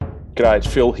G'day, it's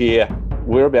Phil here.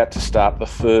 We're about to start the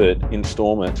third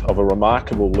instalment of a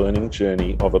remarkable learning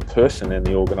journey of a person and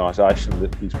the organisation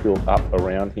that is built up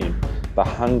around him. The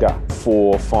hunger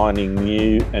for finding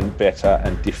new and better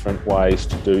and different ways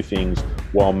to do things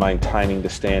while maintaining the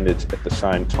standards at the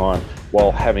same time,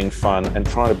 while having fun and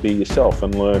trying to be yourself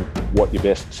and learn what your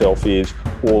best self is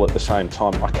all at the same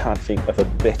time. I can't think of a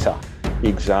better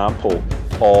example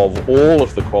of all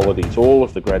of the qualities, all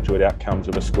of the graduate outcomes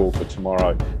of a school for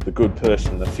tomorrow: the good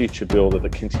person, the future builder,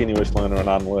 the continuous learner and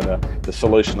unlearner, the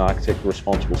solution architect, the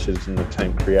responsible citizen, the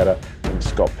team creator. And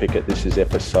Scott Pickett, this is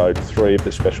episode 3 of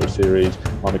the special series.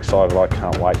 I'm excited, I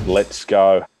can't wait. Let's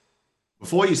go.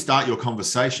 Before you start your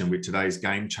conversation with today's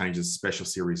Game Changers special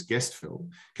series guest, Phil,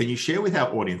 can you share with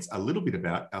our audience a little bit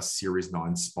about our Series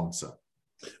 9 sponsor?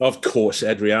 Of course,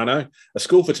 Adriano. A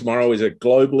School for Tomorrow is a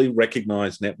globally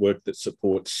recognised network that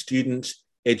supports students,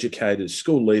 educators,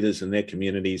 school leaders and their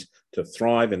communities to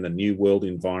thrive in the new world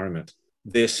environment.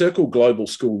 Their Circle Global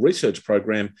School Research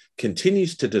Program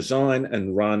continues to design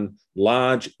and run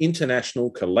large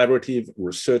international collaborative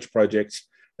research projects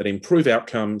that improve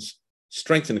outcomes,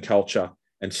 strengthen culture,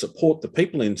 and support the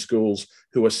people in schools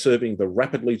who are serving the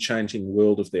rapidly changing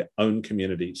world of their own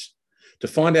communities. To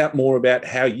find out more about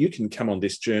how you can come on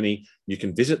this journey, you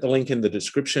can visit the link in the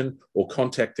description or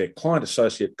contact their client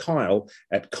associate, Kyle,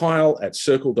 at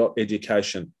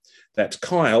kyle@circle.education. That's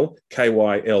Kyle,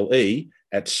 K-Y-L-E,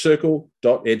 at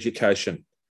circle.education.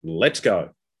 Let's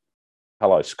go.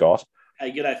 Hello, Scott.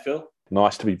 Hey, g'day, Phil.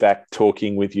 Nice to be back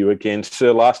talking with you again.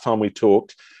 Sir, last time we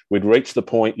talked, we'd reached the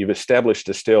point, you've established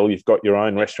Estelle, you've got your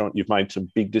own restaurant, you've made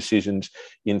some big decisions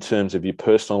in terms of your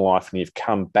personal life, and you've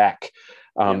come back.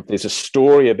 There's a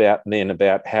story about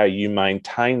how you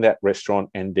maintain that restaurant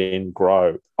and then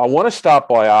grow. I want to start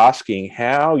by asking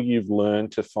how you've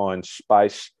learned to find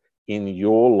space in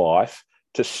your life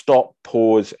to stop,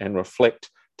 pause, and reflect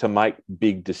to make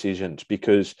big decisions,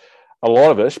 because a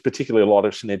lot of us, particularly a lot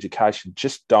of us in education,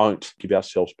 just don't give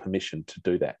ourselves permission to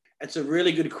do that. It's a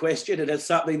really good question, and it's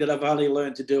something that I've only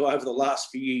learned to do over the last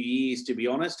few years, to be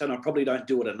honest, and I probably don't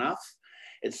do it enough.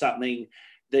 It's something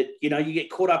that, you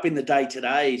get caught up in the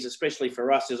day-to-days, especially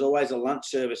for us. There's always a lunch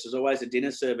service, there's always a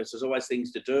dinner service, there's always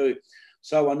things to do.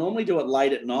 So I normally do it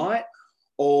late at night,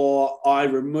 or I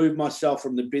remove myself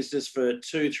from the business for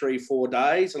 2, 3, 4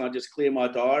 days, and I just clear my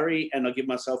diary and I give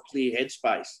myself clear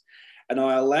headspace. And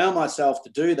I allow myself to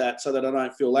do that so that I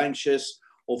don't feel anxious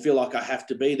or feel like I have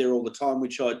to be there all the time,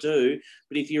 which I do.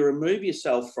 But if you remove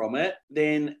yourself from it,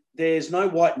 then there's no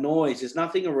white noise. There's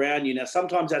nothing around you. Now,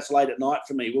 sometimes that's late at night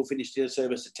for me. We'll finish dinner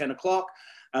service at 10 o'clock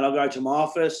and I'll go to my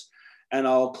office and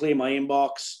I'll clear my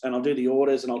inbox and I'll do the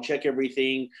orders and I'll check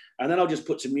everything. And then I'll just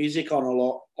put some music on a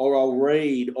lot, or I'll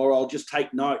read, or I'll just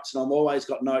take notes. And I've always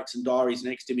got notes and diaries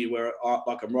next to me where I'm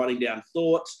writing down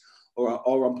thoughts,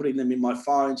 or I'm putting them in my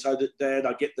phone so that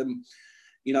I get them,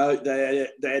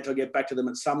 that I get back to them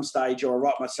at some stage, or I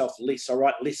write myself lists. I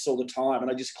write lists all the time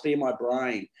and I just clear my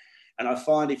brain. And I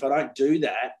find if I don't do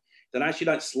that, then I actually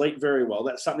don't sleep very well.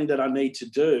 That's something that I need to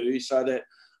do so that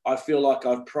I feel like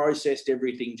I've processed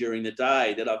everything during the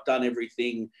day, that I've done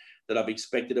everything that I've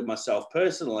expected of myself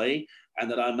personally,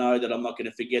 and that I know that I'm not going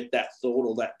to forget that thought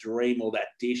or that dream or that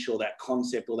dish or that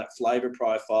concept or that flavor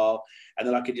profile, and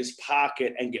that I can just park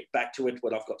it and get back to it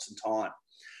when I've got some time.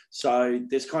 So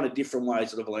there's kind of different ways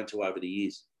that I've learned to over the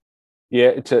years. Yeah,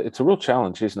 it's a real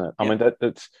challenge, isn't it? I mean,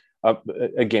 that's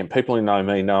again, people who know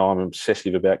me know I'm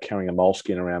obsessive about carrying a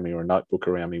moleskin around me or a notebook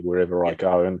around me wherever I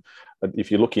go. And if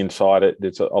you look inside it,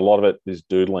 there's a lot of it is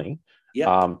doodling. Then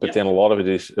a lot of it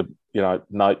is,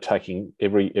 note taking.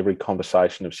 Every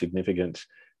conversation of significance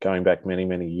going back many,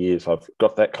 many years. I've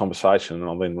got that conversation and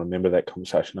I'll then remember that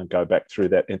conversation and go back through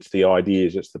that. It's the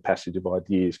ideas, it's the passage of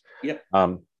ideas.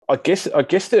 I guess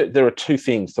there are 2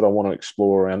 things that I want to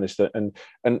explore around this, and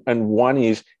one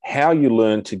is how you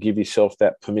learn to give yourself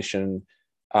that permission,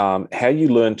 how you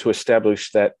learn to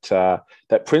establish that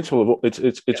principle of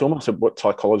it's almost what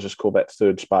psychologists call that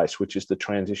third space, which is the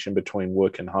transition between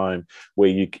work and home, where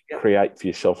you create for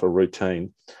yourself a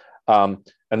routine, and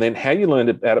then how you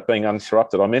learned about it being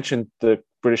uninterrupted. I mentioned the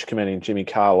British comedian Jimmy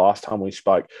Carr last time we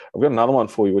spoke. I've got another one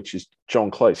for you, which is John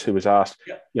Cleese, who was asked,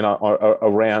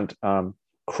 around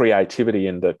creativity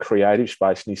in the creative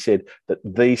space, and he said that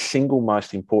the single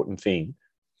most important thing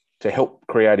to help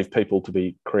creative people to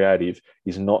be creative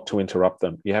is not to interrupt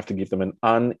them. You have to give them an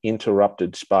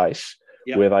uninterrupted space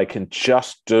where they can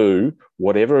just do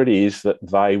whatever it is that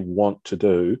they want to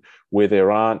do, where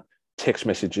there aren't text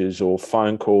messages or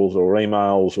phone calls or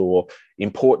emails or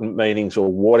important meetings or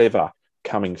whatever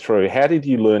coming through. How did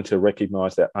you learn to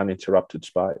recognize that uninterrupted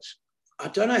space? I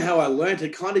don't know how I learned.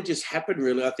 It kind of just happened,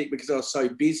 really. I think because I was so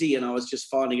busy and I was just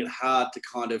finding it hard to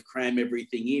kind of cram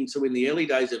everything in. So in the early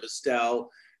days of Estelle,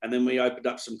 and then we opened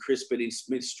up some Crispin in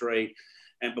Smith Street,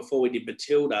 and before we did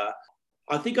Matilda,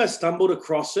 I think I stumbled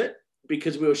across it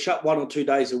because we were shut 1 or 2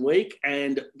 days a week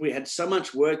and we had so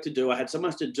much work to do. I had so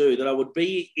much to do that I would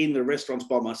be in the restaurants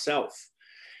by myself.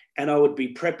 And I would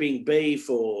be prepping beef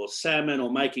or salmon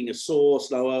or making a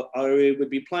sauce. And I would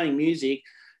be playing music.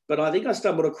 But I think I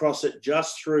stumbled across it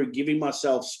just through giving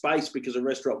myself space because the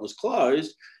restaurant was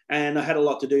closed and I had a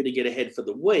lot to do to get ahead for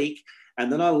the week.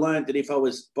 And then I learned that if I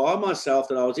was by myself,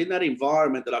 that I was in that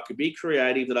environment, that I could be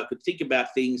creative, that I could think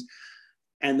about things,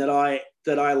 and that I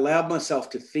allowed myself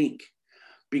to think.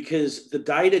 Because the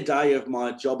day-to-day of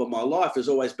my job and my life has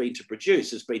always been to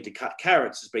produce, has been to cut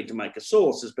carrots, has been to make a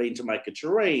sauce, has been to make a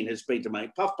terrine, has been to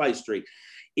make puff pastry.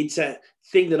 It's a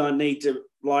thing that I need to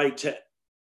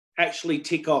actually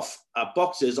tick off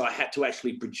boxes. I had to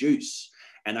actually produce,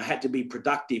 and I had to be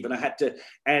productive, and I had to,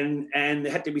 and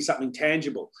there had to be something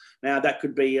tangible. Now that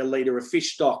could be a litre of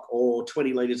fish stock or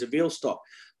 20 litres of veal stock,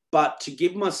 but to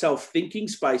give myself thinking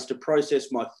space to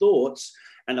process my thoughts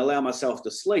and allow myself to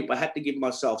sleep, I had to give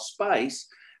myself space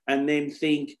and then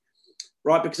think,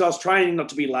 right, because I was training not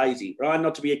to be lazy, right,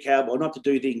 not to be a cowboy, not to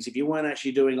do things if you weren't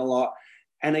actually doing a lot.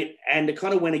 And it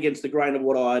kind of went against the grain of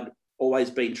what I'd always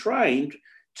been trained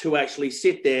to actually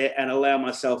sit there and allow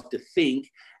myself to think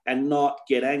and not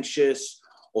get anxious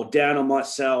or down on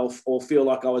myself or feel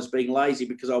like I was being lazy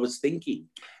because I was thinking.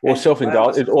 Or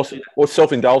self-indulgent. Or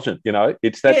self-indulgent, you know.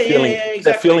 It's that feeling, exactly.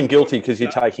 That feeling guilty because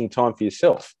you're taking time for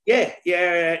yourself. Yeah.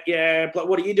 But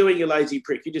what are you doing, you lazy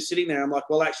prick? You're just sitting there. I'm like,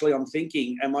 well, actually, I'm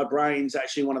thinking, and my brain's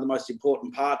actually one of the most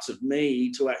important parts of me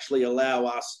to actually allow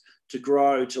us to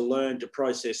grow, to learn, to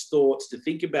process thoughts, to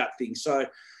think about things. So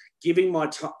giving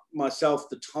myself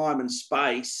the time and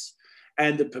space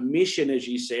and the permission, as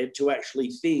you said, to actually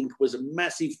think was a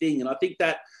massive thing. And I think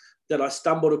that I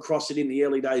stumbled across it in the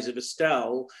early days of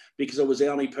Estelle because I was the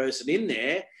only person in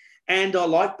there and I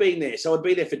liked being there. So I'd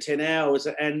be there for 10 hours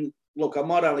and look, I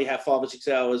might only have 5 or 6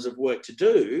 hours of work to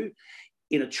do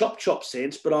in a chop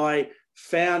sense, but I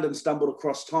found and stumbled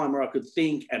across time where I could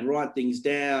think and write things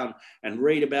down and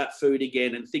read about food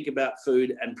again and think about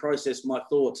food and process my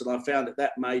thoughts. And I found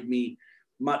that made me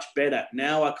much better.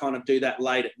 Now I kind of do that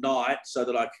late at night so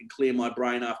that I can clear my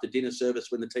brain after dinner service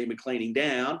when the team are cleaning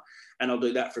down. And I'll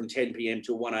do that from 10 p.m.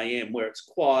 to 1 a.m. where it's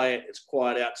quiet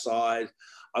outside.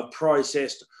 I've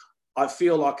processed. I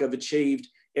feel like I've achieved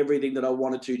everything that I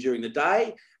wanted to during the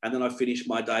day. And then I finish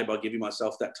my day by giving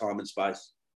myself that time and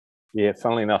space. Yeah,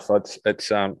 funnily enough,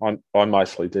 I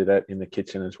mostly do that in the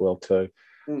kitchen as well too.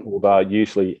 Although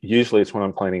usually it's when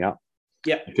I'm cleaning up.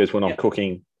 Yeah. Because when I'm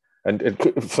cooking, and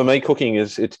for me, cooking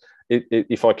is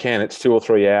if I can, it's 2 or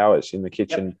 3 hours in the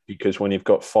kitchen because when you've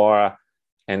got fire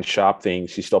and sharp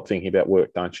things, you stop thinking about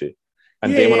work, don't you?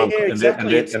 And then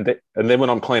when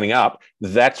I'm cleaning up,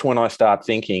 that's when I start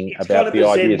thinking about the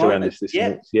ideas around this.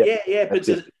 Yeah. But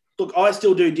look, I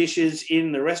still do dishes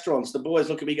in the restaurants. The boys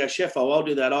look at me, go, Chef, I'll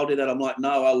do that. I'm like,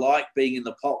 no, I like being in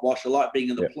the pot wash. I like being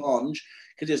in the plonge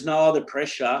because there's no other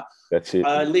pressure. That's it.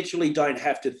 I literally don't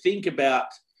have to think about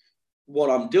what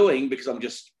I'm doing because I'm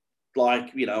just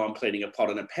like, I'm cleaning a pot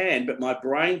and a pan, but my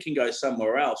brain can go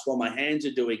somewhere else while my hands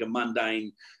are doing a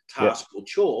mundane task or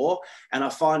chore. And I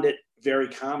find it very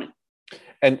calming.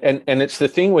 And it's the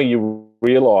thing where you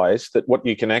realize that what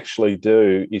you can actually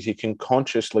do is you can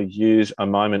consciously use a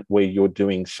moment where you're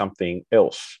doing something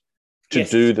else to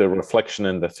do the reflection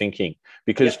and the thinking,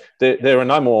 because there are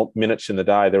no more minutes in the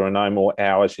day. There are no more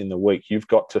hours in the week. You've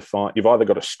either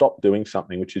got to stop doing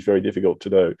something, which is very difficult to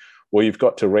do, or you've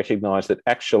got to recognize that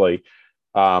actually,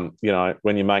 when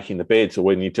you're making the beds or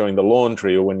when you're doing the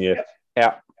laundry or when you're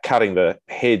out cutting the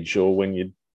hedge or when you're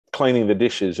cleaning the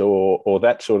dishes or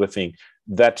that sort of thing,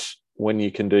 that's when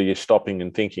you can do your stopping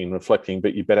and thinking and reflecting,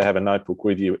 but you better have a notebook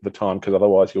with you at the time because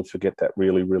otherwise you'll forget that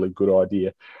really, really good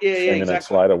idea 3 minutes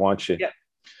later, won't you?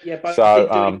 Yeah. But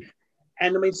so,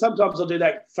 and I mean, sometimes I'll do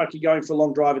that fucking going for a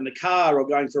long drive in the car or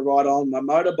going for a ride on my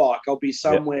motorbike. I'll be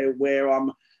somewhere where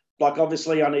I'm like,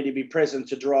 obviously I need to be present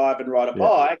to drive and ride a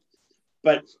bike,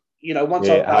 but, once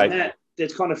I've done that,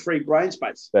 there's kind of free brain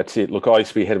space. That's it. Look, I used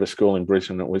to be head of a school in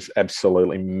Brisbane. It was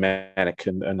absolutely manic,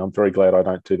 and I'm very glad I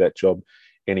don't do that job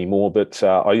anymore. But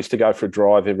I used to go for a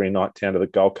drive every night down to the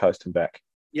Gold Coast and back.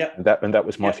 Yeah, and that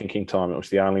was my thinking time. It was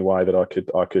the only way that I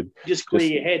could just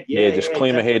clear your head.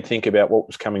 Clear my head, think about what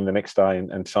was coming the next day,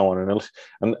 and so on.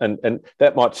 And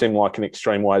that might seem like an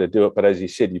extreme way to do it, but as you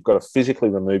said, you've got to physically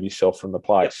remove yourself from the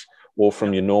place or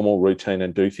from your normal routine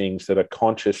and do things that are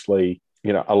consciously,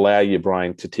 allow your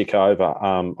brain to tick over.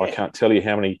 I can't tell you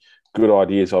how many good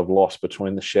ideas I've lost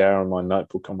between the shower and my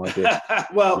notebook on my desk.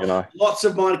 Well, you know, lots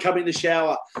of mine come in the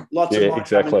shower. Lots of mine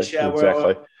come in the shower.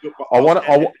 Exactly. I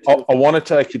want to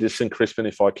take you to St. Crispin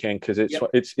if I can, because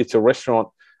it's a restaurant,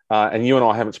 and you and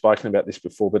I haven't spoken about this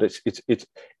before, but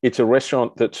it's a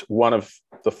restaurant that's one of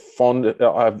the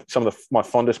I have some of my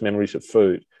fondest memories of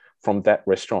food from that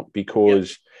restaurant,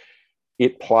 because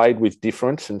it played with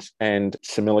difference and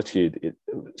similitude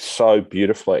so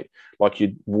beautifully. Like,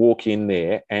 you'd walk in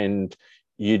there and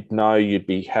you'd know you'd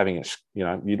be having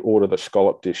you'd order the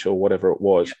scallop dish or whatever it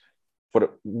was, but it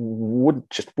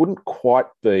wouldn't quite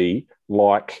be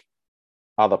like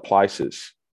other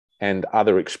places and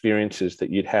other experiences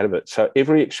that you'd had of it. So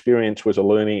every experience was a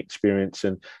learning experience.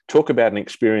 And talk about an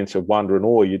experience of wonder and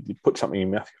awe. You'd put something in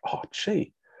your mouth, oh,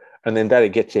 gee. And then that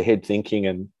gets your head thinking.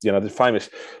 And, the famous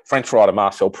French writer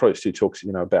Marcel Proust, who talks,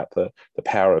 about the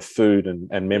power of food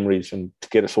and memories, and to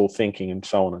get us all thinking, and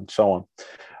so on and so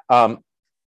on.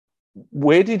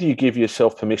 Where did you give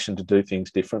yourself permission to do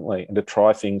things differently and to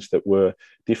try things that were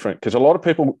different? Because a lot of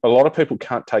people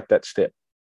can't take that step.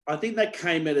 I think that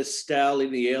came at Estelle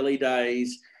in the early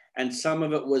days, and some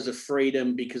of it was a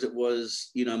freedom because it was,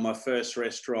 my first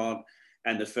restaurant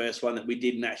and the first one that we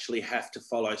didn't actually have to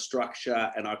follow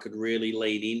structure, and I could really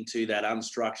lean into that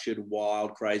unstructured,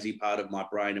 wild, crazy part of my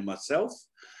brain and myself.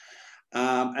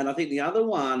 And I think the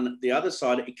other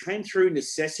side, it came through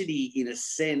necessity in a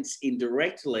sense,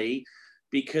 indirectly,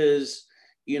 because,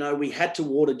 we had to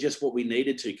order just what we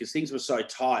needed to because things were so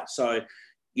tight. So,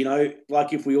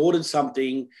 like if we ordered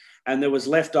something and there was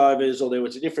leftovers or there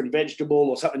was a different vegetable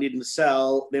or something didn't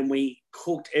sell, then we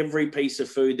cooked every piece of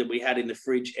food that we had in the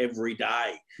fridge every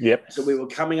day. Yep. So we were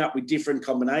coming up with different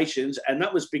combinations, and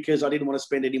that was because I didn't want to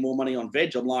spend any more money on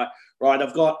veg. I'm like, right,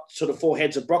 I've got sort of 4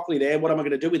 heads of broccoli there. What am I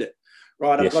going to do with it?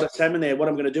 Right, I've got a salmon there. What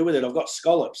am I going to do with it? I've got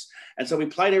scallops. And so we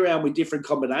played around with different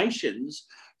combinations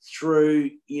through,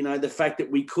 the fact that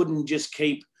we couldn't just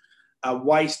keep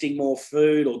wasting more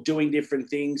food or doing different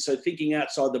things. So thinking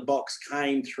outside the box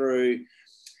came through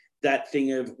that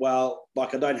thing of, well,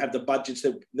 like I don't have the budgets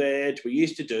that we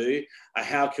used to do.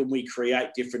 How can we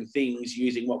create different things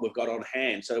using what we've got on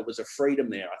hand? So it was a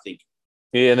freedom there, I think.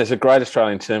 Yeah, and there's a great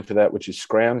Australian term for that, which is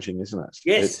scrounging, isn't it?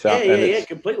 Yes,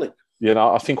 completely.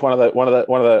 I think one of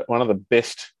the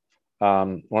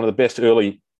best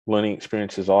early learning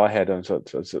experiences I had, and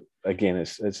again,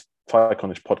 as folk on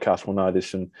this podcast will know,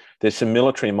 there's some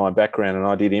military in my background, and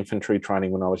I did infantry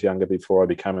training when I was younger before I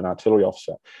became an artillery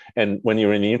officer. And when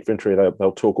you're in the infantry,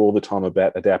 they'll talk all the time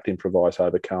about adapt, improvise,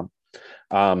 overcome,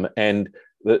 and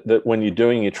that when you're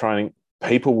doing your training,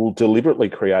 people will deliberately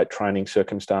create training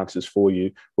circumstances for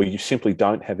you where you simply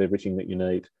don't have everything that you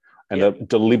need, and they'll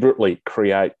deliberately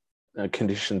create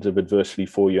conditions of adversity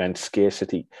for you, and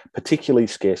scarcity, particularly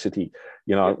scarcity,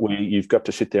 where you've got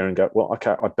to sit there and go, well,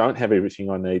 okay, I don't have everything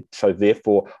I need, so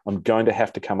therefore I'm going to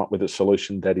have to come up with a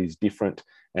solution that is different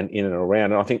and in and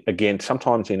around. And I think, again,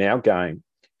 sometimes in our game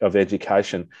of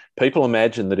education, people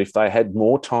imagine that if they had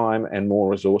more time and more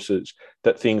resources,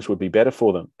 that things would be better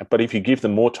for them. But if you give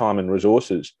them more time and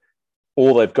resources,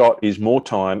 all they've got is more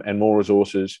time and more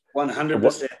resources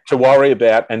 100% to worry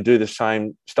about and do the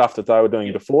same stuff that they were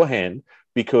doing beforehand,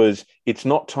 because it's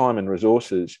not time and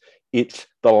resources, it's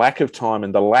the lack of time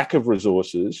and the lack of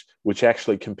resources which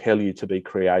actually compel you to be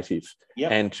creative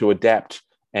and to adapt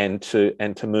and to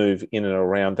move in and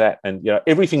around that. And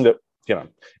everything that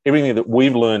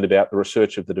we've learned about the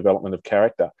research of the development of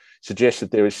character suggests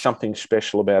that there is something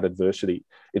special about adversity.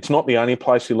 It's not the only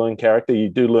place you learn character. You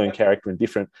do learn character in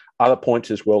different other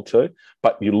points as well too,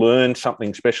 but you learn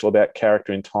something special about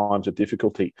character in times of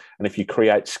difficulty. And if you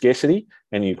create scarcity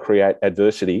and you create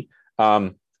adversity,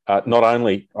 not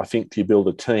only, I think, do you build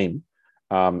a team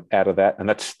out of that, and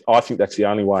I think that's the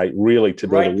only way really to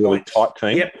build a really tight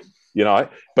team.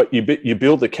 Yep. But you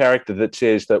build the character that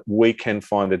says that we can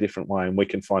find a different way and we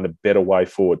can find a better way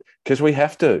forward, because we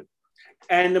have to.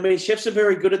 And I mean, chefs are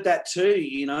very good at that too,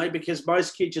 because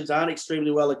most kitchens aren't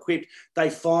extremely well equipped. They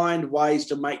find ways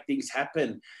to make things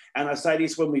happen. And I say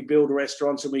this when we build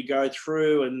restaurants and we go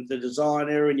through and the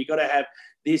designer, and you got to have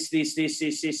this.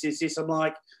 I'm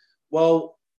like,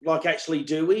 well, like, actually,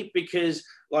 do we? Because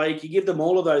like you give them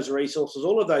all of those resources,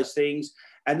 all of those things,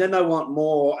 and then they want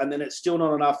more, and then it's still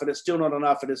not enough, and it's still not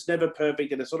enough, and it's never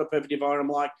perfect, and it's not a perfect environment.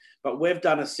 I'm like, but we've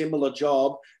done a similar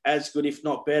job, as good, if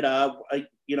not better,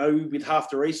 with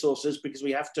half the resources, because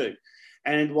we have to.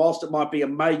 And whilst it might be a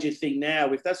major thing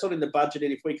now, if that's not in the budget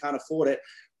and if we can't afford it,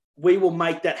 we will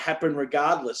make that happen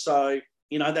regardless. So,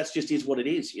 that's just is what it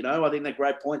is. I think they're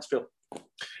great points, Phil.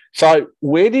 So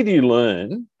where did you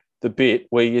learn the bit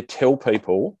where you tell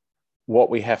people what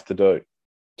we have to do?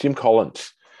 Jim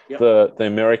Collins. Yep. The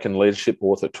American leadership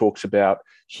author talks about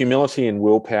humility and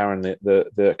willpower and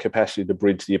the capacity to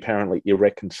bridge the apparently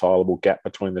irreconcilable gap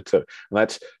between the two. And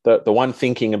that's the one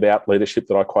thinking about leadership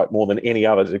that I quote more than any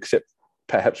others, except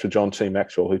perhaps for John C.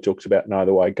 Maxwell, who talks about know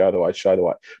the way, go the way, show the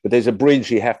way. But there's a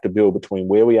bridge you have to build between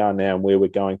where we are now and where we're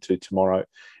going to tomorrow.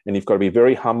 And you've got to be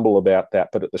very humble about that.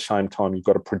 But at the same time, you've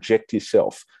got to project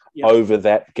yourself over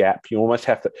that gap. You almost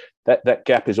have to, that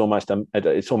gap is almost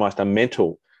a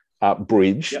mental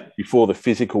bridge before the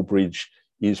physical bridge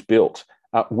is built.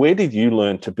 Where did you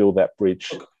learn to build that bridge?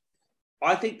 Look,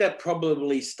 I think that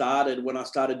probably started when I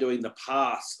started doing the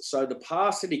pass. So the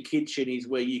pass in the kitchen is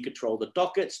where you control the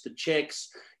dockets, the checks,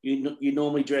 you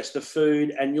normally dress the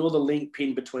food, and you're the link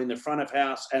pin between the front of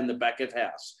house and the back of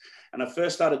house. And I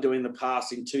first started doing the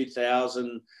pass in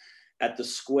 2000 at the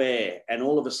Square, and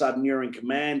all of a sudden you're in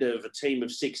command of a team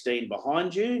of 16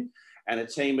 behind you and a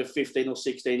team of 15 or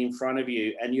 16 in front of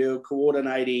you, and you're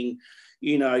coordinating,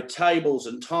 tables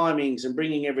and timings and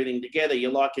bringing everything together.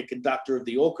 You're like a conductor of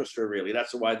the orchestra, really.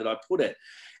 That's the way that I put it.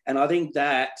 And I think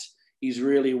that is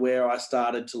really where I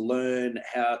started to learn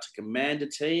how to command a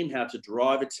team, how to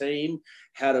drive a team,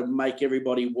 how to make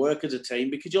everybody work as a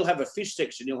team, because you'll have a fish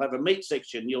section, you'll have a meat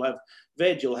section, you'll have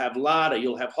veg, you'll have larder,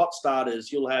 you'll have hot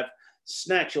starters, you'll have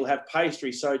snacks, you'll have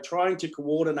pastry. So trying to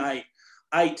coordinate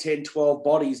 8, 10, 12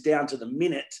 bodies down to the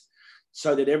minute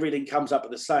so that everything comes up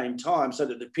at the same time, so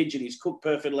that the pigeon is cooked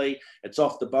perfectly, it's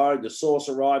off the bone, the sauce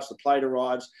arrives, the plate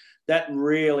arrives. That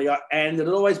really, and it had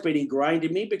always been ingrained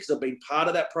in me because I've been part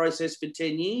of that process for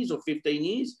 10 years or 15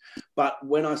 years. But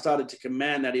when I started to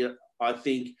command that, I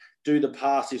think do the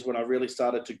pass is when I really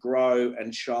started to grow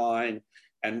and shine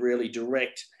and really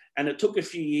direct. And it took a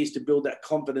few years to build that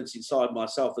confidence inside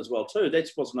myself as well too. That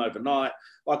wasn't overnight.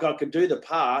 Like I could do the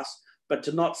pass, but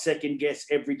to not second guess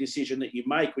every decision that you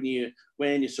make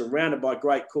when you're surrounded by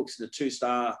great cooks in a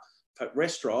 2-star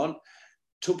restaurant,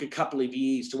 took a couple of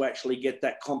years to actually get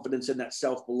that confidence and that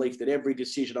self-belief that every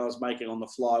decision I was making on the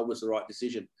fly was the right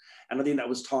decision. And I think that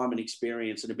was time and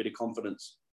experience and a bit of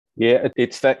confidence. Yeah,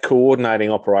 it's that coordinating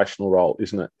operational role,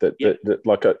 isn't it?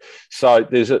 So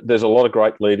there's a lot of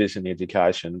great leaders in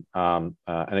education, and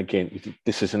again,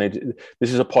 this is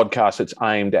a podcast that's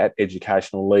aimed at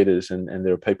educational leaders, and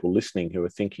there are people listening who are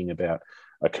thinking about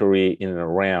a career in and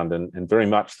around, and very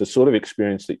much the sort of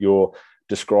experience that you're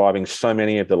describing. So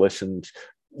many of the lessons.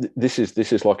 This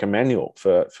is like a manual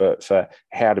for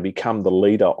how to become the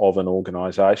leader of an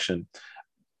organisation.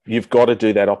 You've got to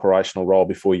do that operational role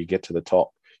before you get to the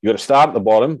top. You've got to start at the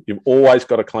bottom. You've always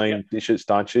got to clean dishes,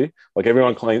 don't you? Like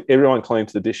everyone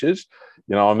cleans the dishes.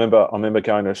 I remember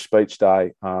going to a speech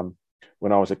day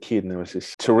when I was a kid, and there was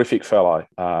this terrific fellow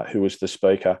who was the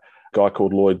speaker, a guy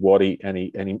called Lloyd Waddy, and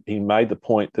he made the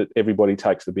point that everybody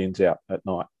takes the bins out at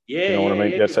night. Yeah, you know what I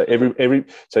mean? Yeah.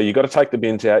 So you've got to take the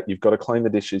bins out. You've got to clean the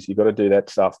dishes. You've got to do that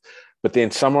stuff. But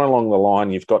then somewhere along the line,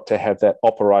 you've got to have that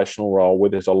operational role where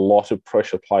there's a lot of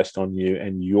pressure placed on you,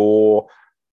 and your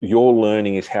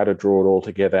learning is how to draw it all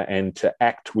together and to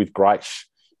act with grace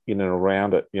in and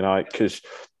around it, because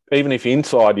even if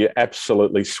inside you're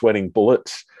absolutely sweating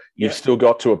bullets, you've still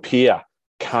got to appear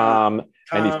calm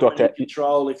and you've got to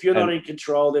control. If you're not in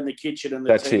control, then the kitchen and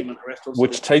the team and the restaurant,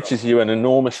 which teaches you an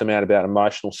enormous amount about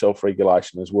emotional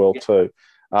self-regulation as well too.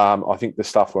 I think the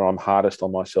stuff where I'm hardest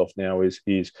on myself now is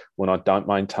when I don't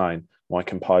maintain my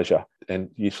composure, and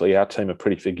usually our team are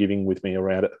pretty forgiving with me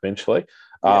around it eventually.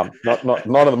 Not at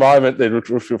the moment.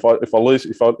 If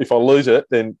I lose it,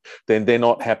 then they're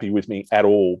not happy with me at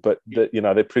all. But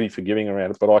they're pretty forgiving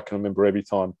around it. But I can remember every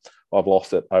time I've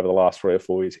lost it over the last 3 or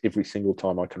 4 years. Every single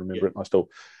time I can remember it, and I still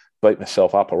beat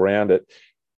myself up around it.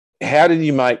 How did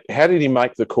you make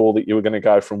the call that you were going to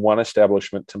go from one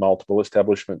establishment to multiple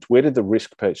establishments? Where did the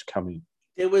risk piece come in?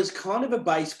 There was kind of a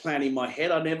base plan in my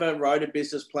head. I never wrote a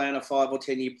business plan, a 5 or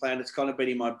 10 year plan. It's kind of been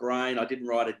in my brain. I didn't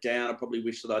write it down. I probably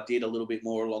wish that I did a little bit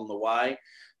more along the way.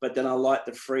 But then I like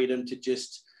the freedom to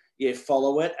just,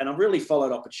 follow it. And I really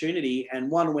followed opportunity.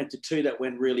 And 1 went to 2 that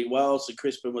went really well. So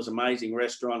Crispin was amazing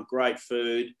restaurant, great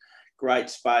food, great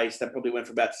space. That probably went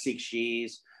for about 6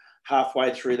 years.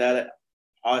 Halfway through that,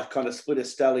 I kind of split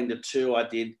Estelle into 2. I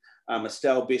did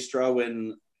Estelle Bistro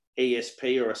and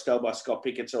ESP, or Estelle by Scott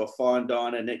Pickett, so a fine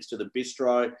diner next to the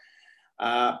bistro.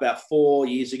 About 4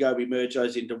 years ago, we merged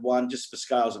those into 1 just for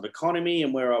scales of economy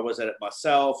and where I was at it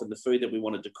myself and the food that we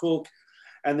wanted to cook.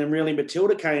 And then really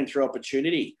Matilda came through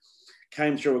opportunity,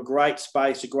 came through a great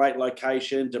space, a great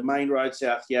location, Domain Road,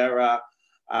 South Yarra,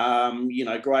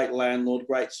 great landlord,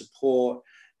 great support.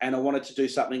 And I wanted to do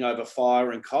something over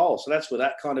fire and coal. So that's where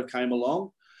that kind of came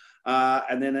along.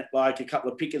 And then like a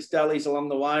couple of Pickett's delis along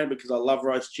the way, because I love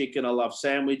roast chicken, I love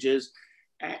sandwiches.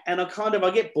 And I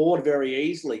get bored very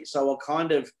easily. So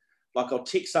I'll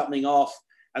tick something off.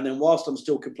 And then whilst I'm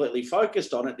still completely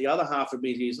focused on it, the other half of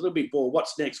me is a little bit bored.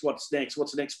 What's next? What's next?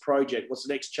 What's the next project? What's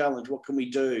the next challenge? What can we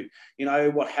do?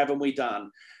 What haven't we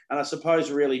done? And I suppose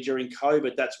really during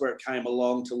COVID, that's where it came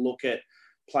along to look at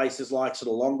places like sort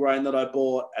of Long Grain that I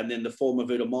bought, and then the former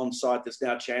Vudamont site that's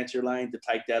now Chancery Lane, to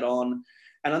take that on.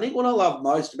 And I think what I love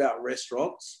most about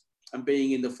restaurants and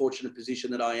being in the fortunate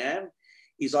position that I am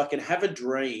is I can have a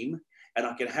dream and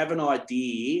I can have an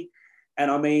idea. And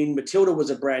I mean, Matilda was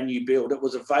a brand new build. It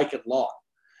was a vacant lot.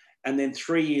 And then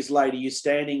 3 years later, you're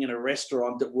standing in a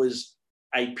restaurant that was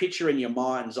a picture in your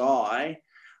mind's eye,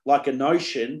 like a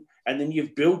notion, and then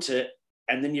you've built it,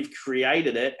 and then you've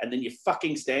created it, and then you're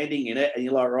fucking standing in it, and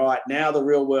you're like, right, now the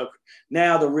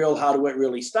real hard work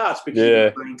really starts, because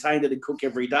you maintain it and cook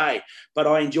every day. But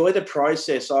I enjoy the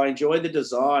process. I enjoy the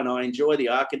design. I enjoy the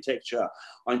architecture.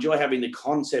 I enjoy having the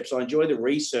concepts. I enjoy the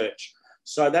research.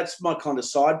 So that's my kind of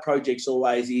side projects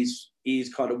always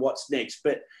is kind of what's next.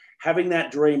 But having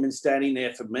that dream and standing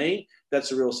there, for me,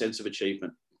 that's a real sense of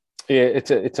achievement. Yeah,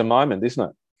 it's a moment, isn't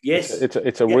it? Yes.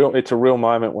 It's a real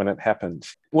moment when it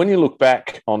happens. When you look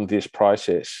back on this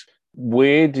process,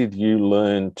 where did you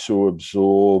learn to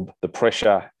absorb the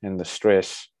pressure and the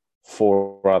stress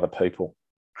for other people?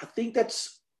 I think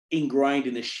that's ingrained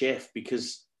in the chef,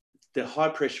 because the high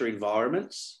pressure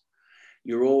environments,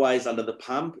 you're always under the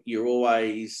pump. You're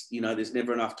always, there's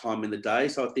never enough time in the day.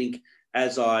 So I think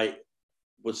as I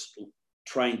was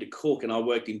trained to cook and I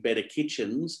worked in better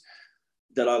kitchens,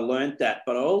 that I learned that.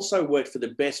 But I also worked for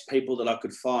the best people that I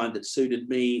could find that suited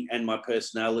me and my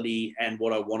personality and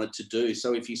what I wanted to do.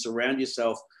 So if you surround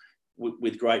yourself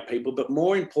with great people, but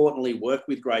more importantly, work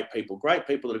with great people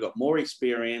that have got more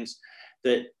experience,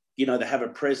 that they have a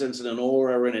presence and an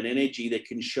aura and an energy that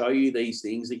can show you these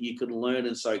things, that you can learn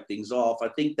and soak things off. I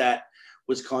think that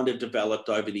was kind of developed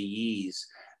over the years,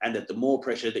 and that the more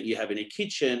pressure that you have in a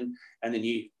kitchen, and then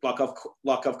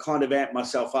I've kind of amped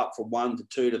myself up from 1 to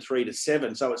 2 to 3 to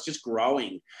 7. So it's just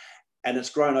growing, and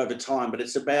it's grown over time. But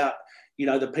it's about,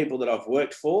 the people that I've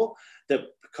worked for that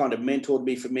kind of mentored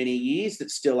me for many years, that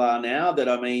still are now, that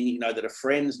are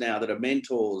friends now, that are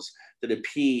mentors, that are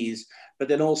peers. But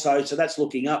then also, so that's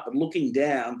looking up, but looking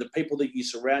down, the people that you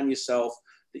surround yourself,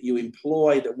 that you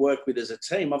employ, that work with as a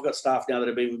team. I've got staff now that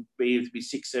have been with me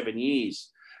 6-7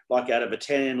 years, like out of a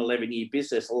 10, 11-year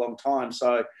business, a long time.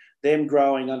 So them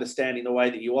growing, understanding the way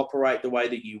that you operate, the way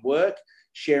that you work,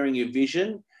 sharing your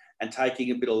vision and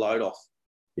taking a bit of load off.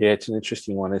 Yeah, it's an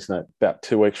interesting one, isn't it? About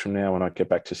 2 weeks from now, when I get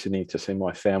back to Sydney to see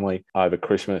my family over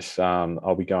Christmas,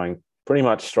 I'll be going pretty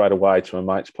much straight away to a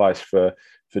mate's place for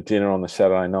dinner on the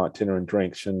Saturday night, dinner and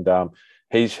drinks. And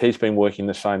he's been working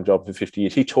the same job for 50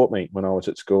 years. He taught me when I was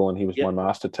at school, and he was my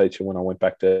master teacher when I went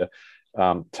back to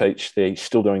teach there. He's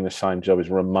still doing the same job. He's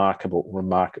remarkable,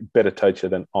 better teacher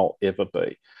than I'll ever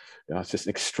be. It's just an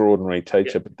extraordinary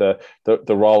teacher. But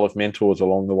the role of mentors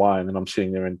along the way, and then I'm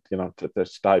sitting there, and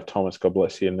there's Dave Thomas, God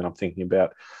bless him, and then I'm thinking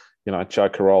about Joe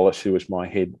Carolus, who was my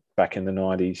head back in the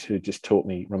 90s, who just taught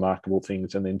me remarkable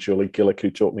things, and then Julie Gillick,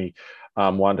 who taught me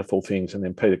wonderful things, and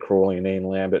then Peter Crawley and Ian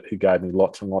Lambert, who gave me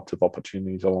lots and lots of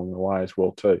opportunities along the way as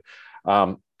well too.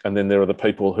 And then there are the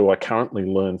people who I currently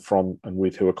learn from and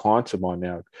with, who are clients of mine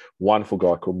now. Wonderful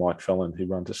guy called Mike Fallon, who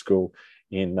runs a school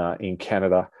in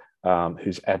Canada,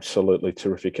 who's absolutely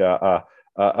terrific. A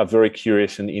very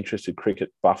curious and interested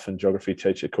cricket buff and geography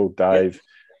teacher called Dave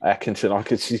Atkinson.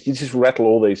 You just rattle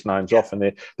all these names off,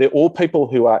 and they're all people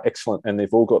who are excellent, and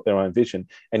they've all got their own vision.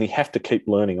 And you have to keep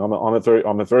learning. I'm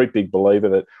a very big believer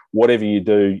that whatever you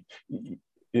do,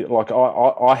 like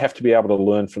I have to be able to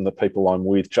learn from the people I'm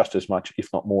with just as much, if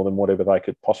not more, than whatever they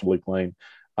could possibly glean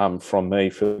from me,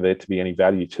 for there to be any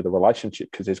value to the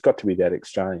relationship, because there's got to be that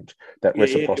exchange, that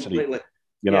reciprocity,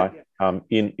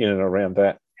 in and around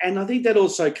that. And I think that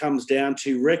also comes down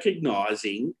to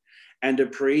recognising and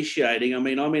appreciating. I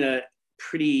mean, I'm in a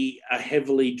pretty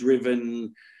heavily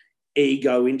driven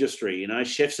ego industry.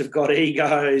 Chefs have got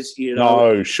egos.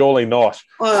 No, surely not.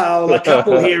 Well, a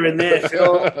couple here and there,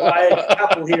 Phil. A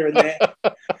couple here and there.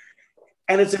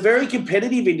 And it's a very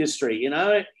competitive industry.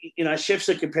 Chefs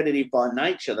are competitive by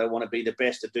nature. They want to be the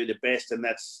best, to do the best, and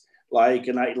that's like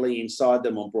innately inside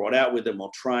them, or brought out with them,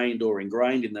 or trained or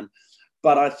ingrained in them.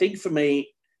 But I think for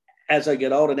me, as I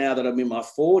get older, now that I'm in my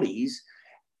 40s,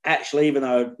 actually, even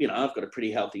though, I've got a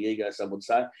pretty healthy ego, some would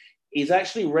say, is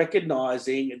actually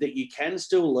recognising that you can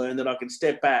still learn, that I can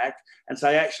step back and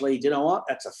say, actually, do you know what?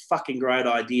 That's a fucking great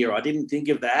idea. I didn't think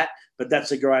of that, but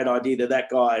that's a great idea that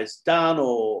guy has done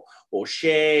or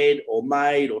shared or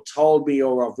made or told me,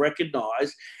 or I've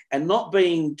recognised, and not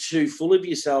being too full of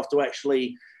yourself to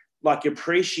actually like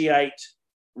appreciate,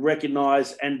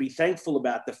 recognize, and be thankful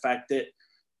about the fact that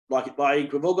like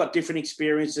we've all got different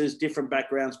experiences, different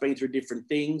backgrounds, been through different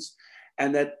things,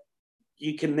 and that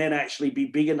you can then actually be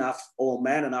big enough or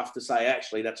man enough to say,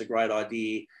 actually, that's a great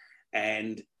idea.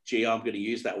 And gee, I'm going to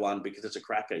use that one because it's a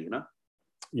cracker, you know?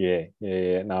 Yeah.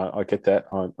 No, I get that.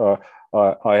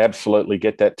 I absolutely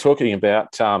get that. Talking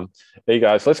about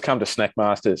egos, let's come to Snack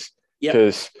Masters,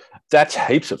 because that's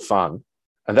heaps of fun.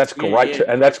 And that's great,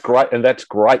 and that's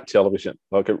great television.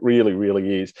 Like it really,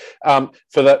 really is. For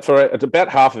about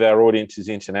half of our audience is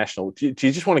international. Do you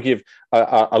just want to give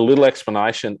a little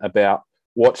explanation about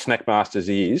what Snack Masters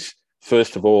is,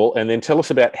 first of all, and then tell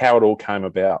us about how it all came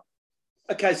about?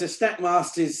 Okay, so Snack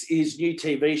Masters is a new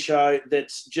TV show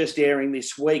that's just airing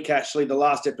this week. Actually, the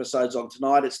last episode's on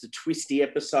tonight. It's the Twisty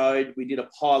episode. We did a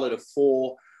pilot of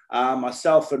 4.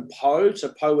 Myself and Poe.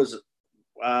 So Poe's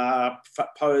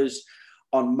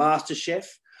on MasterChef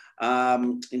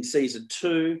in season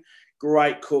 2.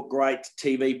 Great cook, great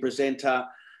TV presenter.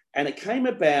 And it came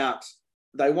about,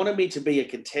 they wanted me to be a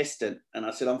contestant. And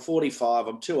I said, I'm 45.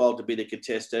 I'm too old to be the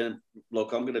contestant.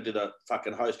 Look, I'm going to do the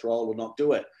fucking host role or not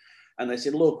do it. And they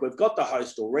said, look, we've got the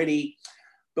host already,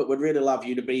 but we'd really love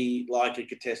you to be like a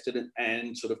contestant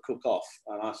and sort of cook off.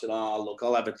 And I said, oh, look,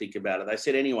 I'll have a think about it. They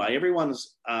said, anyway,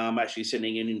 everyone's actually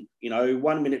sending in,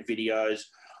 1-minute videos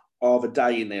of a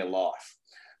day in their life.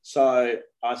 So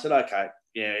I said, okay,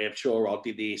 yeah, sure, I'll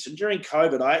do this. And during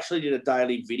COVID, I actually did a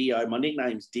daily video. My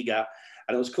nickname's Digger,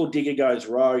 and it was called Digger Goes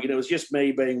Rogue. And it was just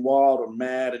me being wild and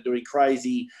mad and doing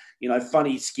crazy,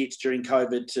 funny skits during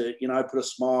COVID to, put a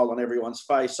smile on everyone's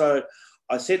face. So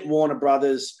I sent Warner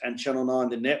Brothers and Channel 9,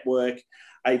 the network,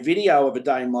 a video of a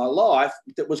day in my life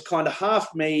that was kind of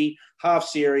half me, half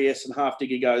serious, and half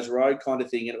Digger Goes Rogue kind of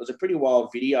thing. And it was a pretty wild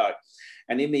video.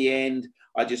 And in the end,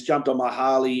 I just jumped on my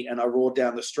Harley and I roared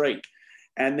down the street.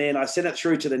 And then I sent it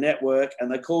through to the network,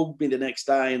 and they called me the next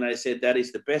day and they said, that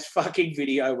is the best fucking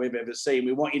video we've ever seen.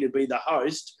 We want you to be the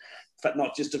host, but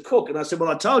not just a cook. And I said, well,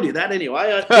 I told you that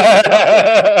anyway.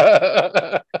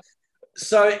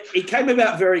 So it came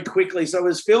about very quickly. So it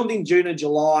was filmed in June and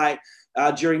July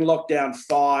during lockdown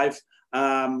 5.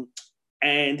 And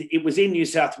it was in New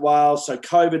South Wales. So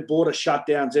COVID, border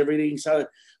shutdowns, everything. So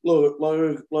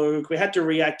look, we had to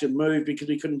react and move because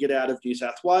we couldn't get out of New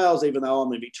South Wales, even though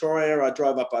I'm in Victoria. I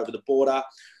drove up over the border.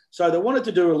 So they wanted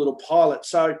to do a little pilot.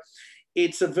 So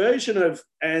it's a version of,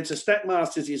 and so Snack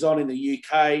Masters is on in the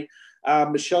UK.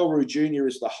 Michelle Roux Jr.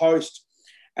 is the host.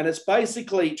 And it's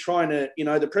basically trying to,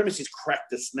 the premise is crack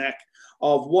the snack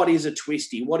of what is a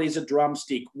twisty, what is a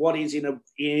drumstick, what is in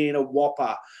a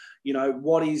Whopper,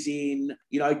 what is in,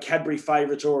 Cadbury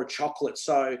Favourites or a chocolate.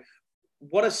 So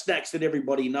what are snacks that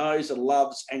everybody knows and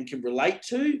loves and can relate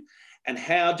to? And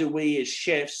how do we as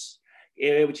chefs,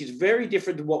 which is very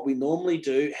different to what we normally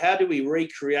do, how do we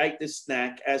recreate the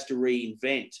snack as to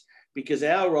reinvent? Because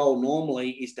our role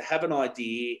normally is to have an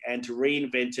idea and to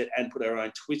reinvent it and put our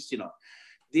own twist in it.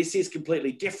 This is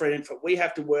completely different. But we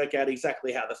have to work out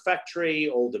exactly how the factory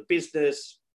or the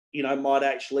business, might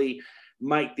actually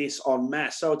make this en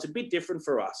masse. So it's a bit different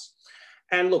for us.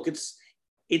 And look,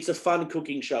 it's a fun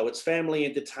cooking show. It's family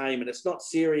entertainment. It's not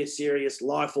serious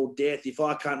life or death. If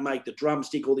I can't make the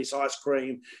drumstick or this ice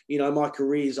cream, my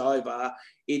career's over.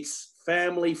 It's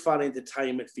family fun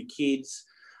entertainment for kids.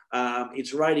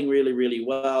 It's rating really, really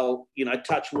well.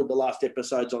 Touch wood, the last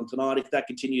episode's on tonight. If that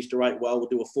continues to rate well, we'll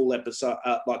do a full episode,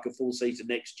 like a full season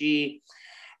next year.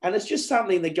 And it's just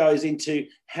something that goes into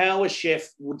how a chef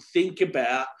would think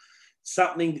about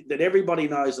something that everybody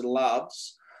knows and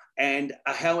loves, and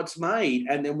how it's made,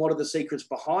 and then what are the secrets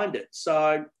behind it.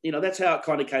 So, that's how it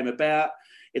kind of came about.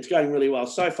 It's going really well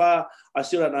so far. I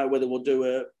still don't know whether we'll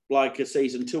do a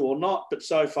season 2 or not, but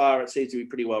so far it seems to be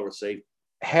pretty well received.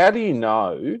 How do you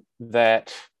know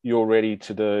that you're ready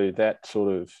to do that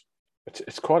sort of,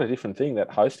 it's quite a different thing,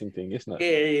 that hosting thing, isn't it?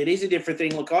 Yeah, it is a different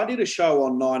thing. Look, I did a show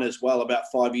on 9 as well about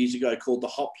 5 years ago called The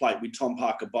Hot Plate with Tom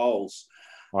Parker Bowles.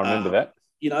 I remember that.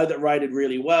 That rated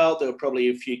really well. There were probably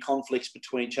a few conflicts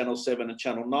between Channel 7 and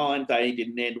Channel 9. They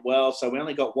didn't end well, so we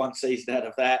only got 1 season out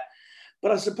of that.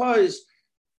 But I suppose,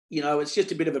 it's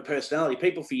just a bit of a personality.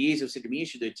 People for years have said to me, you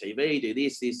should do TV, do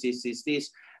this.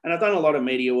 And I've done a lot of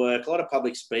media work, a lot of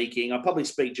public speaking. I public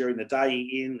speak during the day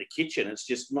in the kitchen. It's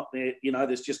just not there,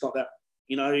 there's just not that,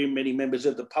 many members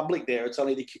of the public there. It's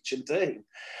only the kitchen team.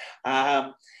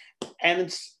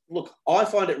 And look, I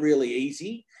find it really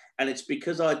easy. And it's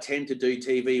because I tend to do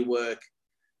TV work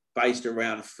based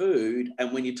around food.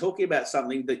 And when you're talking about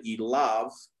something that you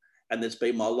love and that's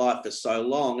been my life for so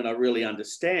long and I really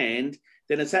understand,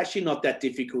 then it's actually not that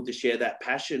difficult to share that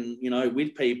passion, you know,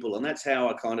 with people. And that's how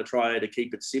I kind of try to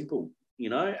keep it simple, you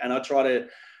know, and I try to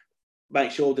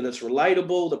make sure that it's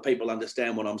relatable, that people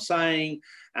understand what I'm saying.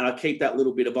 And I keep that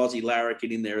little bit of Aussie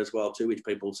larrikin in there as well too, which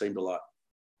people seem to like.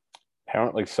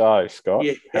 Apparently so, Scott.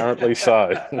 Yeah. Apparently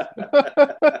so.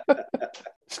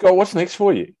 Scott, what's next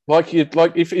for you?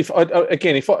 If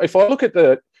I look at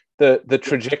the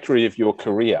trajectory of your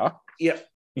career, Yep.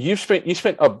 you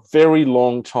spent a very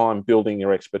long time building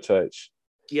your expertise.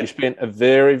 Yep. You spent a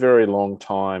very, very long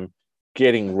time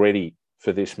getting ready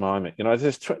for this moment. You know,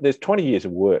 there's 20 years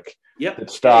of work that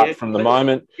start from the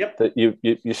moment that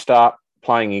you start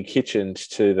playing in kitchens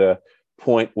to the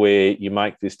point where you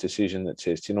make this decision that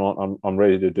says, you know what, I'm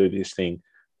ready to do this thing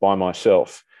by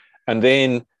myself. And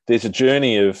then there's a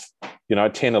journey of, you know,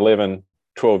 10, 11,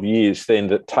 12 years then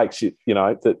that takes it, you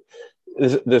know, that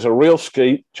there's a real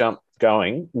ski jump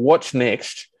going. What's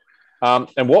next?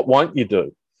 And what won't you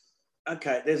do?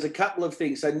 Okay, there's a couple of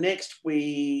things. So next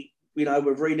we've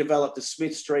redeveloped the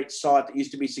Smith Street site that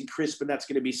used to be St. Crispin. That's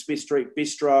going to be Smith Street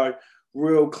Bistro,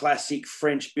 real classic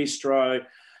French bistro,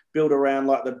 built around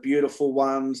like the beautiful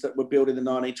ones that were built in the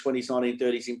 1920s,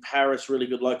 1930s in Paris, really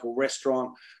good local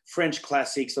restaurant, French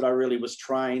classics that I really was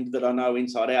trained, that I know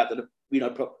inside out, that are,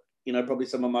 probably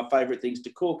some of my favourite things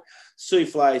to cook,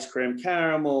 soufflés, creme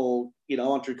caramel,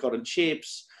 entrecôte and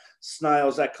chips,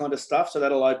 snails, that kind of stuff. So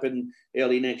that'll open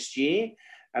early next year.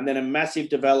 And then a massive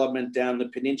development down the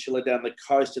peninsula, down the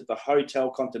coast at the Hotel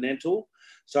Continental.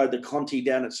 So the Conti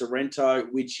down at Sorrento,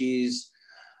 which is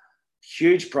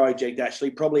huge project,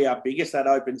 actually, probably our biggest. That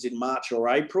opens in March or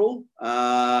April.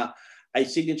 A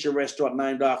signature restaurant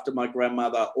named after my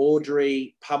grandmother,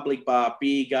 Audrey, public bar,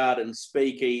 beer garden,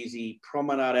 speakeasy,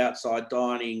 promenade outside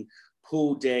dining,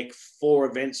 pool deck, 4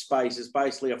 event spaces,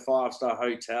 basically a 5-star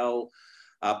hotel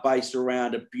based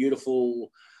around a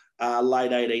beautiful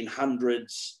late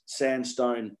 1800s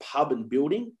sandstone pub and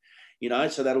building,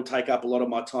 so that'll take up a lot of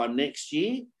my time next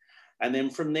year. And then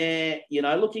from there,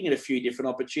 looking at a few different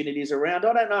opportunities around,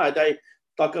 I don't know,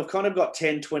 I've kind of got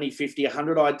 10, 20, 50,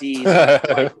 100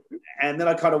 ideas. And then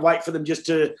I kind of wait for them just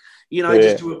to,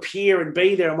 just to appear and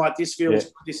be there. I'm like, this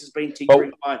has been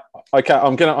tinkering away. Okay,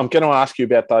 I'm gonna ask you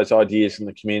about those ideas in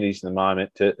the communities in a moment,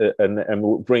 and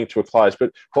we'll bring it to a close.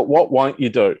 But what won't you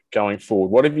do going forward?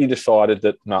 What have you decided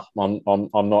that no,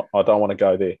 I'm not. I don't want to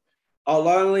go there. I'll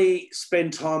only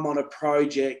spend time on a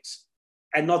project,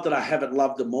 and not that I haven't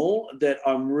loved them all, that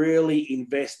I'm really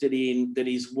invested in, that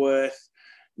is worth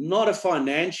not a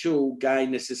financial gain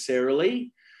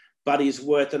necessarily, but is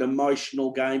worth an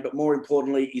emotional gain, but more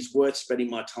importantly, is worth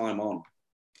spending my time on.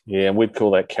 Yeah, and we'd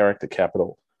call that character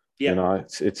capital. Yeah.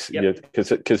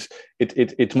 Because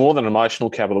it's more than emotional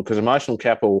capital, because emotional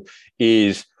capital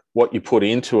is what you put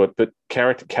into it, but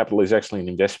character capital is actually an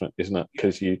investment, isn't it?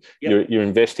 Because you're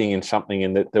investing in something,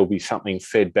 and that there'll be something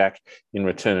fed back in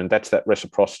return, and that's that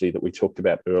reciprocity that we talked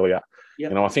about earlier.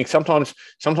 Yep. I think sometimes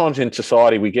in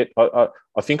society we get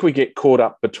caught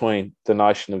up between the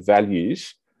notion of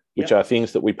values, which are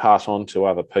things that we pass on to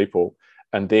other people,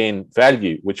 and then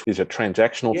value, which is a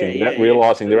transactional thing,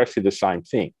 realizing they're actually the same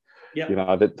thing. Yep.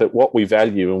 That what we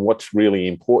value and what's really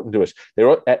important to us,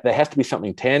 there has to be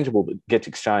something tangible that gets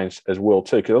exchanged as well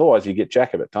too, because otherwise you get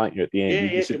jack of it, don't you? At the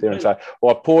end, you sit there and say,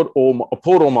 "Well, I poured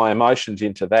all my emotions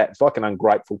into that." It's like an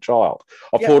ungrateful child.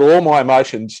 I poured all my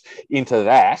emotions into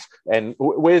that, and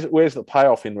where's the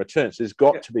payoff in return? So there's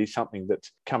got to be something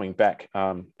that's coming back.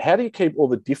 How do you keep all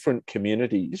the different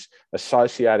communities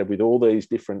associated with all these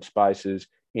different spaces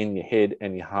in your head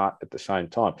and your heart at the same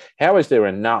time? How is there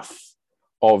enough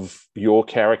of your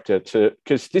character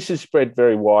because this is spread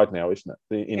very wide now, isn't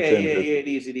it?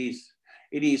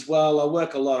 It is. Well, I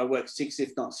work a lot. I work 6,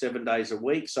 if not 7 days a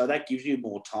week. So that gives you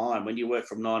more time when you work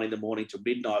from 9 in the morning to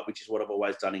midnight, which is what I've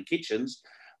always done in kitchens.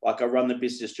 Like I run the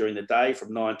business during the day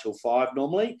from 9 till 5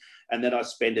 normally. And then I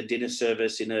spend a dinner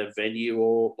service in a venue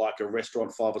or like a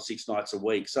restaurant 5 or 6 nights a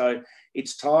week. So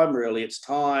it's time, really. It's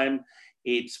time.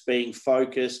 It's being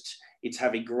focused. It's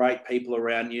having great people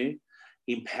around you,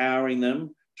 empowering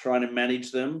them, trying to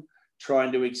manage them,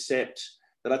 trying to accept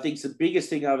that. I think the biggest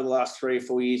thing over the last 3 or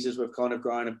 4 years is we've kind of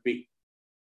grown a bit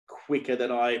quicker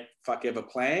than I ever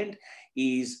planned,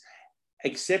 is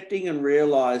accepting and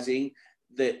realising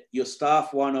that your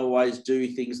staff won't always do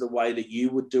things the way that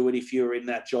you would do it if you were in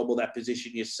that job or that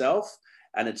position yourself.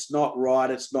 And it's not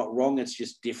right, it's not wrong, it's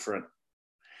just different.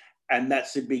 And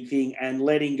that's the big thing. And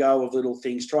letting go of little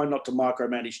things, trying not to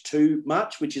micromanage too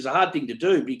much, which is a hard thing to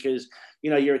do because,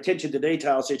 your attention to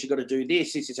detail says you've got to do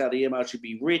this. This is how the email should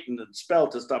be written and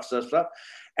spelled and stuff.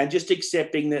 And just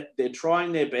accepting that they're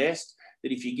trying their best,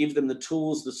 that if you give them the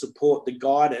tools, the support, the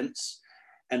guidance,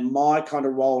 And my kind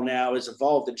of role now has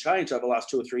evolved and changed over the last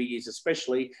 2 or 3 years,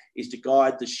 especially, is to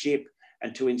guide the ship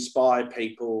and to inspire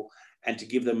people and to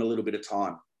give them a little bit of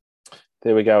time.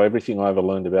 There we go. Everything I ever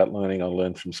learned about learning, I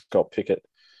learned from Scott Pickett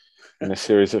in a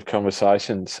series of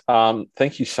conversations.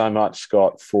 Thank you so much,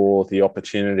 Scott, for the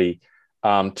opportunity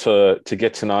to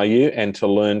get to know you and to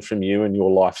learn from you and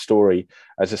your life story.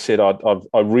 As I said,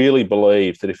 I really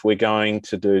believe that if we're going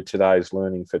to do today's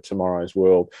learning for tomorrow's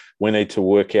world, we need to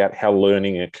work out how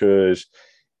learning occurs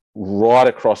right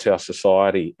across our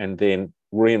society and then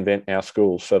reinvent our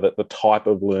schools so that the type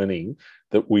of learning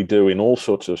that we do in all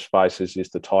sorts of spaces is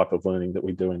the type of learning that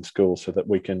we do in school, so that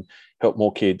we can help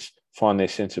more kids find their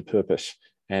sense of purpose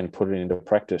and put it into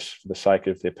practice for the sake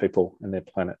of their people and their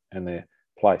planet and their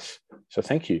place. So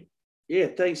thank you. Yeah,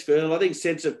 thanks, Phil. I think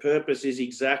sense of purpose is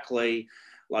exactly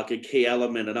like a key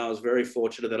element, and I was very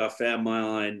fortunate that I found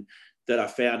mine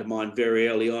very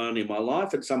early on in my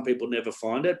life, and some people never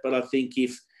find it. But I think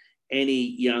if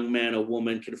any young man or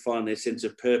woman can find their sense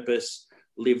of purpose,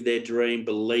 live their dream,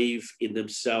 believe in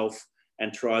themselves,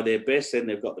 and try their best, then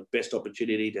they've got the best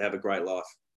opportunity to have a great life.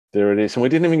 There it is. And we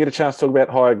didn't even get a chance to talk about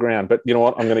higher ground, but you know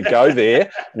what? I'm going to go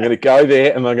there. I'm going to go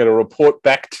there, and I'm going to report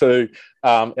back to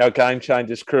our Game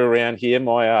Changers crew around here.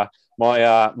 My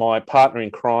partner in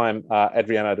crime,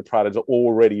 Adriano De Prado's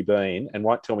already been, and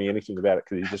won't tell me anything about it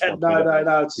because he just wants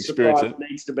no. It's a surprise. It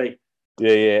needs to be.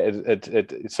 Yeah.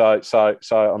 So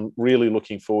I'm really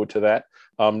looking forward to that.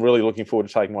 I'm really looking forward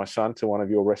to taking my son to one of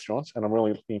your restaurants, and I'm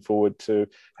really looking forward to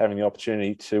having the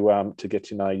opportunity to get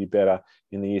to know you better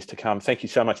in the years to come. Thank you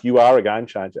so much. You are a game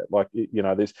changer. Like, you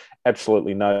know, there's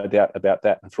absolutely no doubt about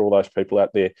that. And for all those people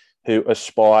out there who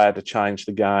aspire to change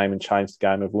the game and change the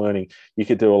game of learning, you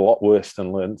could do a lot worse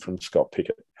than learn from Scott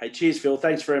Pickett. Hey, cheers, Phil.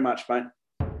 Thanks very much, mate.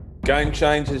 Game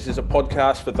Changers is a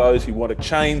podcast for those who want to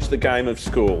change the game of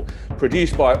school.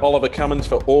 Produced by Oliver Cummins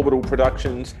for Orbital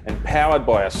Productions and powered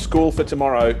by A School for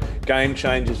Tomorrow, Game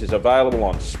Changers is available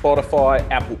on Spotify,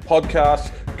 Apple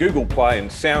Podcasts, Google Play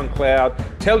and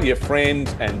SoundCloud. Tell your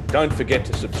friends and don't forget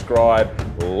to subscribe.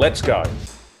 Let's go.